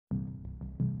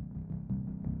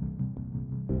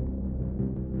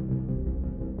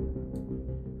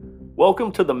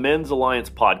Welcome to the Men's Alliance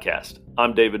podcast.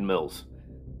 I'm David Mills.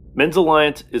 Men's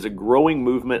Alliance is a growing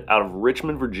movement out of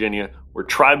Richmond, Virginia, where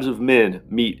tribes of men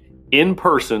meet in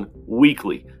person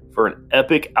weekly for an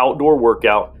epic outdoor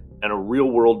workout and a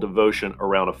real-world devotion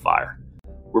around a fire.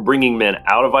 We're bringing men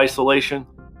out of isolation,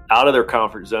 out of their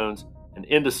comfort zones, and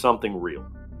into something real.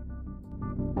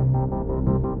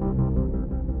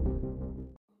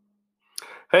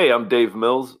 Hey, I'm Dave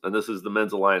Mills, and this is the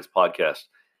Men's Alliance podcast.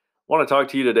 I want to talk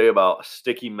to you today about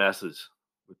sticky messes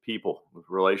with people, with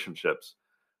relationships,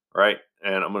 right?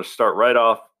 And I'm going to start right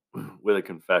off with a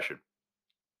confession.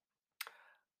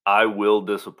 I will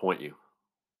disappoint you.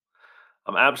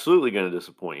 I'm absolutely going to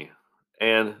disappoint you.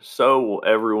 And so will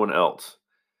everyone else.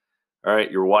 All right,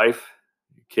 your wife,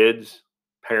 your kids,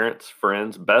 parents,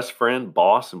 friends, best friend,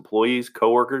 boss, employees,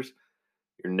 coworkers,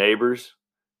 your neighbors,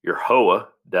 your HOA,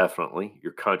 definitely,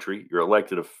 your country, your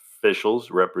elected officials,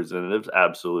 representatives,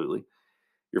 absolutely.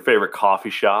 Your favorite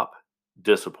coffee shop,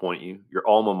 disappoint you. Your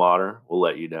alma mater will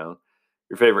let you down.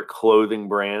 Your favorite clothing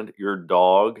brand, your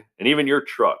dog, and even your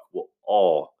truck will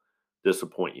all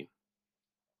disappoint you.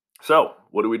 So,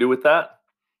 what do we do with that?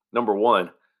 Number one,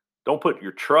 don't put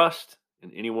your trust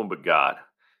in anyone but God.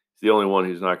 He's the only one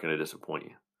who's not going to disappoint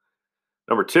you.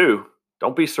 Number two,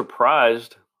 don't be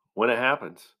surprised when it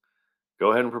happens.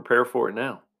 Go ahead and prepare for it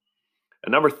now.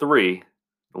 And number three,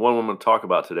 the one I'm going to talk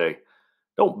about today,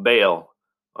 don't bail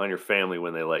on your family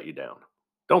when they let you down.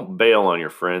 Don't bail on your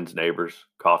friends, neighbors,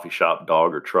 coffee shop,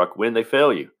 dog, or truck when they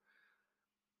fail you.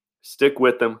 Stick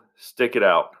with them, stick it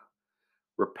out.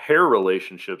 Repair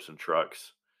relationships and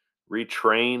trucks.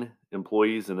 Retrain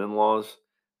employees and in-laws,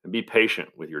 and be patient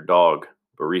with your dog,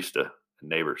 barista, and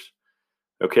neighbors.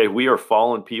 Okay, we are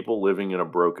fallen people living in a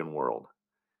broken world.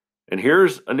 And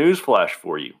here's a news flash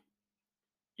for you.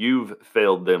 You've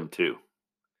failed them too.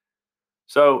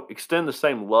 So extend the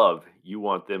same love you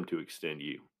want them to extend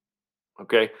you.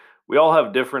 Okay, we all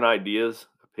have different ideas,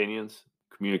 opinions,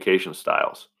 communication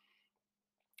styles.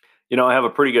 You know, I have a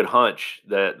pretty good hunch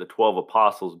that the 12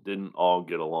 apostles didn't all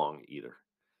get along either.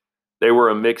 They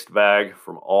were a mixed bag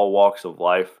from all walks of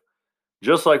life,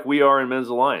 just like we are in Men's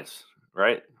Alliance,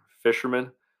 right? Fisherman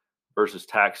versus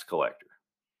tax collector,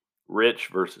 rich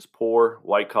versus poor,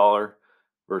 white collar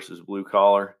versus blue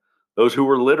collar, those who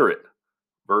were literate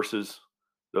versus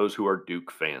those who are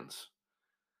Duke fans.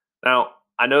 Now,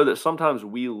 I know that sometimes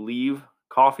we leave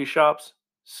coffee shops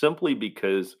simply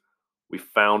because we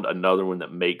found another one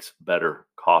that makes better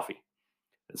coffee.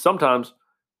 And sometimes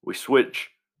we switch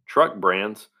truck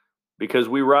brands because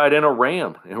we ride in a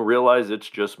Ram and realize it's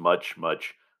just much,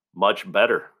 much, much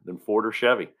better than Ford or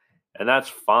Chevy. And that's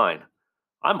fine.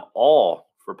 I'm all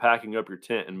for packing up your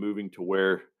tent and moving to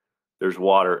where there's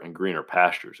water and greener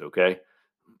pastures, okay?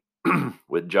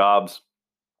 With jobs,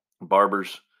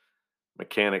 barbers,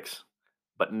 mechanics,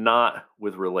 but not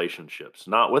with relationships,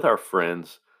 not with our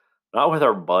friends, not with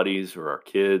our buddies or our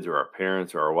kids or our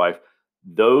parents or our wife.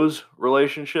 Those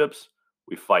relationships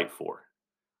we fight for.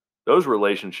 Those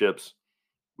relationships,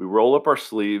 we roll up our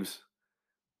sleeves,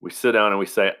 we sit down and we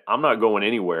say, I'm not going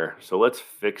anywhere, so let's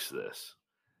fix this.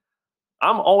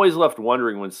 I'm always left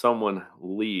wondering when someone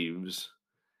leaves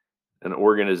an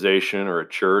organization or a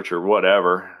church or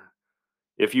whatever,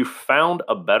 if you found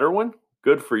a better one,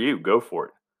 good for you, go for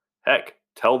it. Heck,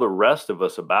 tell the rest of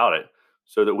us about it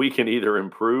so that we can either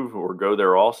improve or go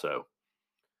there also.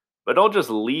 But don't just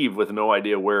leave with no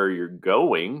idea where you're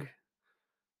going.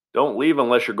 Don't leave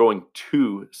unless you're going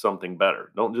to something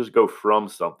better. Don't just go from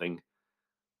something,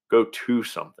 go to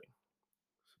something.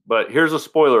 But here's a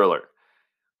spoiler alert.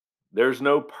 There's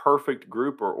no perfect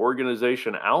group or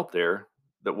organization out there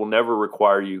that will never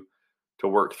require you to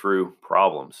work through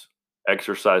problems,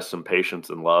 exercise some patience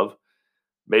and love,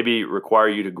 maybe require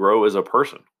you to grow as a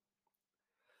person.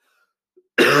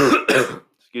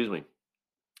 Excuse me,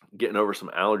 getting over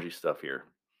some allergy stuff here.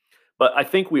 But I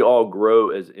think we all grow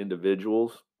as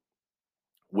individuals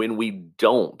when we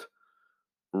don't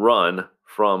run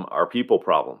from our people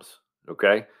problems,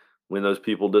 okay? When those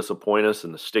people disappoint us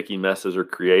and the sticky messes are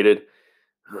created,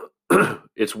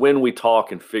 it's when we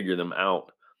talk and figure them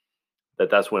out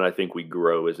that's when I think we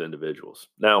grow as individuals.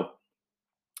 Now,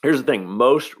 here's the thing.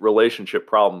 Most relationship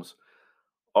problems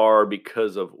are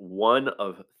because of one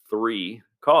of three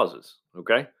causes,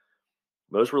 okay?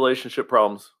 Most relationship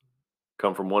problems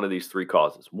come from one of these three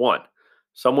causes. One,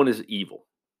 someone is evil.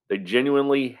 They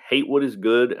genuinely hate what is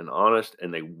good and honest,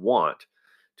 and they want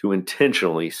to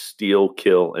intentionally steal,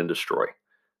 kill, and destroy.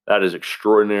 That is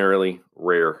extraordinarily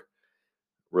rare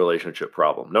relationship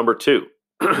problem. Number two,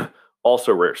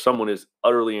 also rare, someone is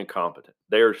utterly incompetent.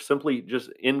 They are simply just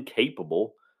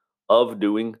incapable of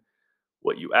doing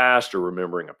what you asked or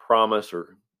remembering a promise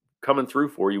or coming through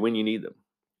for you when you need them.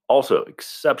 Also,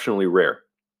 exceptionally rare.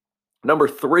 Number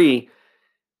 3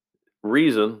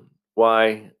 reason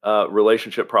why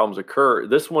relationship problems occur,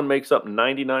 this one makes up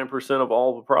 99% of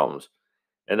all the problems,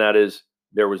 and that is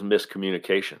there was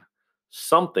miscommunication.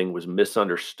 Something was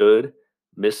misunderstood,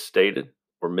 misstated,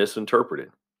 or misinterpreted.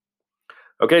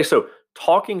 Okay, so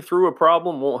talking through a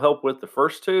problem won't help with the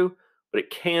first two, but it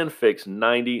can fix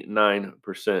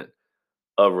 99%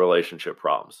 of relationship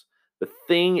problems. The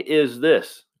thing is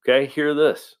this, okay, hear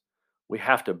this. We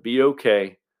have to be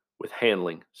okay with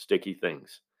handling sticky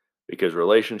things because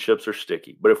relationships are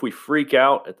sticky. But if we freak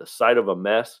out at the sight of a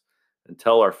mess and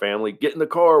tell our family, get in the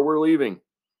car, we're leaving,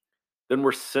 then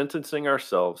we're sentencing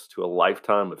ourselves to a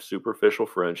lifetime of superficial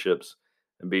friendships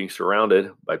and being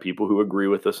surrounded by people who agree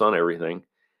with us on everything.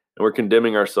 And we're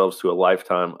condemning ourselves to a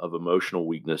lifetime of emotional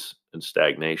weakness and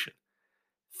stagnation.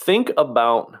 Think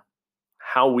about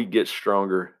how we get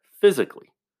stronger physically.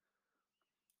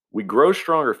 We grow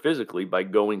stronger physically by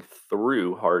going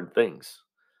through hard things.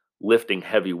 Lifting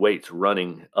heavy weights,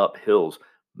 running up hills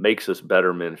makes us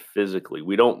better men physically.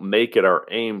 We don't make it our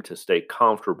aim to stay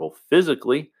comfortable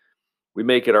physically. We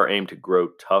make it our aim to grow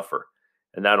tougher.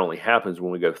 And that only happens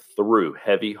when we go through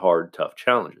heavy, hard, tough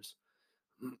challenges.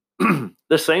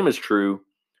 The same is true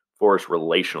for us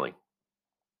relationally.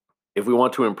 If we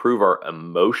want to improve our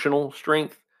emotional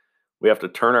strength, we have to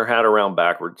turn our hat around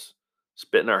backwards,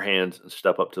 spit in our hands, and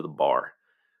step up to the bar.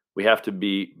 We have to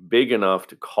be big enough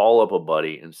to call up a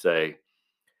buddy and say,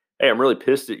 hey, I'm really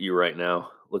pissed at you right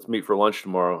now. Let's meet for lunch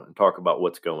tomorrow and talk about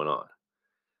what's going on.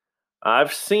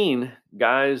 I've seen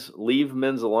guys leave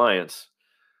Men's Alliance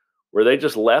where they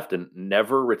just left and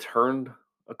never returned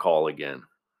a call again.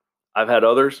 I've had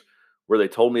others where they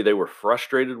told me they were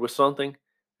frustrated with something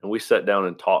and we sat down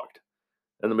and talked.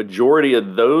 And the majority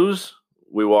of those,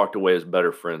 we walked away as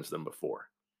better friends than before.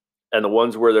 And the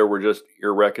ones where there were just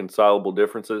irreconcilable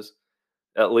differences,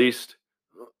 at least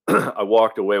I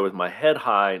walked away with my head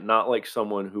high, not like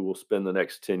someone who will spend the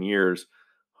next 10 years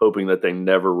hoping that they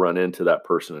never run into that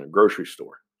person in a grocery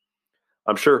store.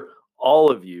 I'm sure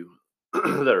all of you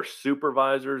that are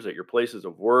supervisors at your places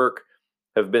of work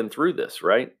have been through this,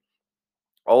 right?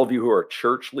 All of you who are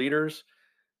church leaders,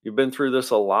 you've been through this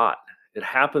a lot. It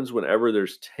happens whenever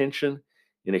there's tension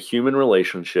in a human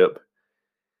relationship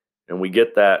and we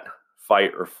get that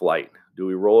fight or flight. Do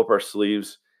we roll up our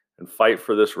sleeves and fight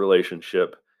for this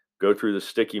relationship, go through the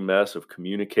sticky mess of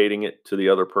communicating it to the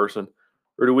other person,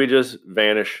 or do we just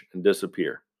vanish and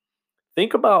disappear?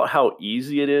 Think about how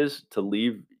easy it is to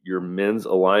leave your Men's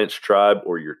Alliance tribe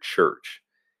or your church.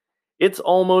 It's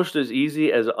almost as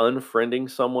easy as unfriending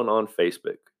someone on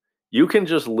Facebook. You can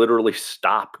just literally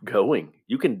stop going.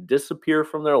 You can disappear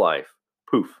from their life.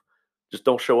 Poof. Just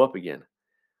don't show up again.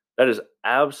 That is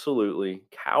absolutely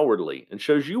cowardly and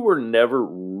shows you were never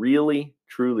really,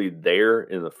 truly there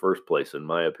in the first place, in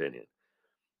my opinion.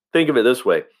 Think of it this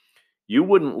way. You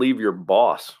wouldn't leave your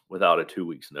boss without a 2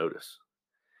 weeks notice.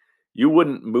 You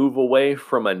wouldn't move away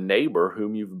from a neighbor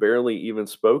whom you've barely even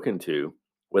spoken to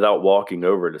without walking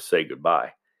over to say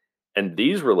goodbye. And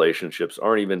these relationships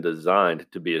aren't even designed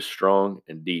to be as strong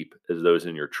and deep as those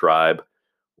in your tribe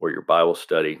or your Bible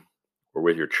study or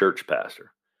with your church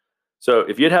pastor. So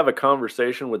if you'd have a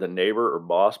conversation with a neighbor or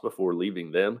boss before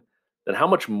leaving them, then how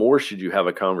much more should you have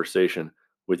a conversation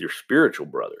with your spiritual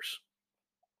brothers?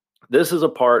 This is a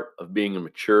part of being a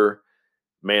mature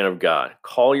man of God.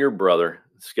 Call your brother,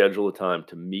 schedule a time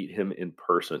to meet him in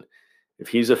person. If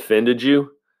he's offended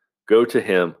you, go to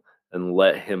him and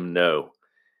let him know.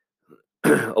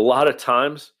 A lot of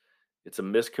times, it's a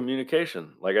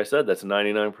miscommunication. Like I said, that's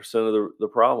 99% of the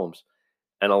problems.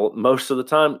 And most of the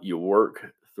time, you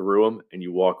work through them and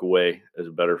you walk away as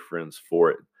better friends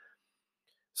for it.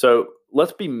 So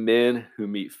let's be men who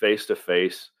meet face to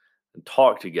face and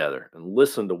talk together and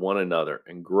listen to one another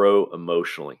and grow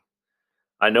emotionally.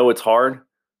 I know it's hard.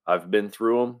 I've been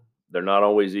through them. They're not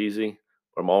always easy,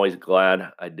 but I'm always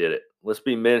glad I did it. Let's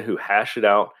be men who hash it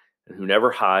out and who never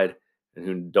hide and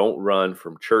who don't run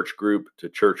from church group to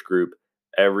church group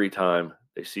every time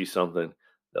they see something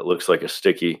that looks like a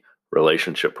sticky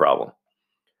relationship problem.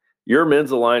 Your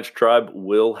Men's Alliance tribe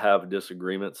will have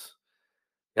disagreements.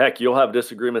 Heck, you'll have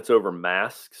disagreements over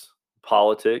masks,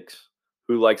 politics,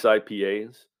 who likes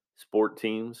IPAs, sport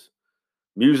teams,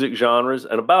 music genres,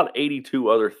 and about 82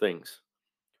 other things.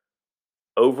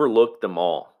 Overlook them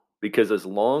all, because as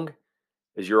long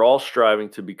as you're all striving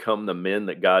to become the men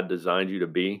that God designed you to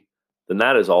be, then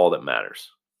that is all that matters.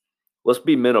 Let's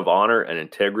be men of honor and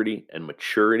integrity and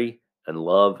maturity and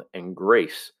love and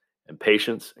grace and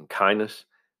patience and kindness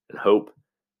and hope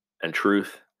and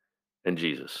truth and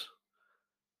Jesus.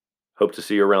 Hope to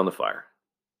see you around the fire.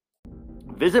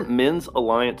 Visit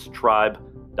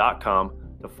men'salliancetribe.com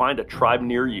to find a tribe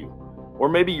near you, or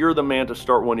maybe you're the man to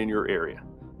start one in your area.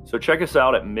 So check us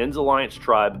out at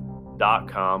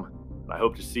men'salliancetribe.com, and I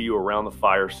hope to see you around the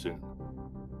fire soon.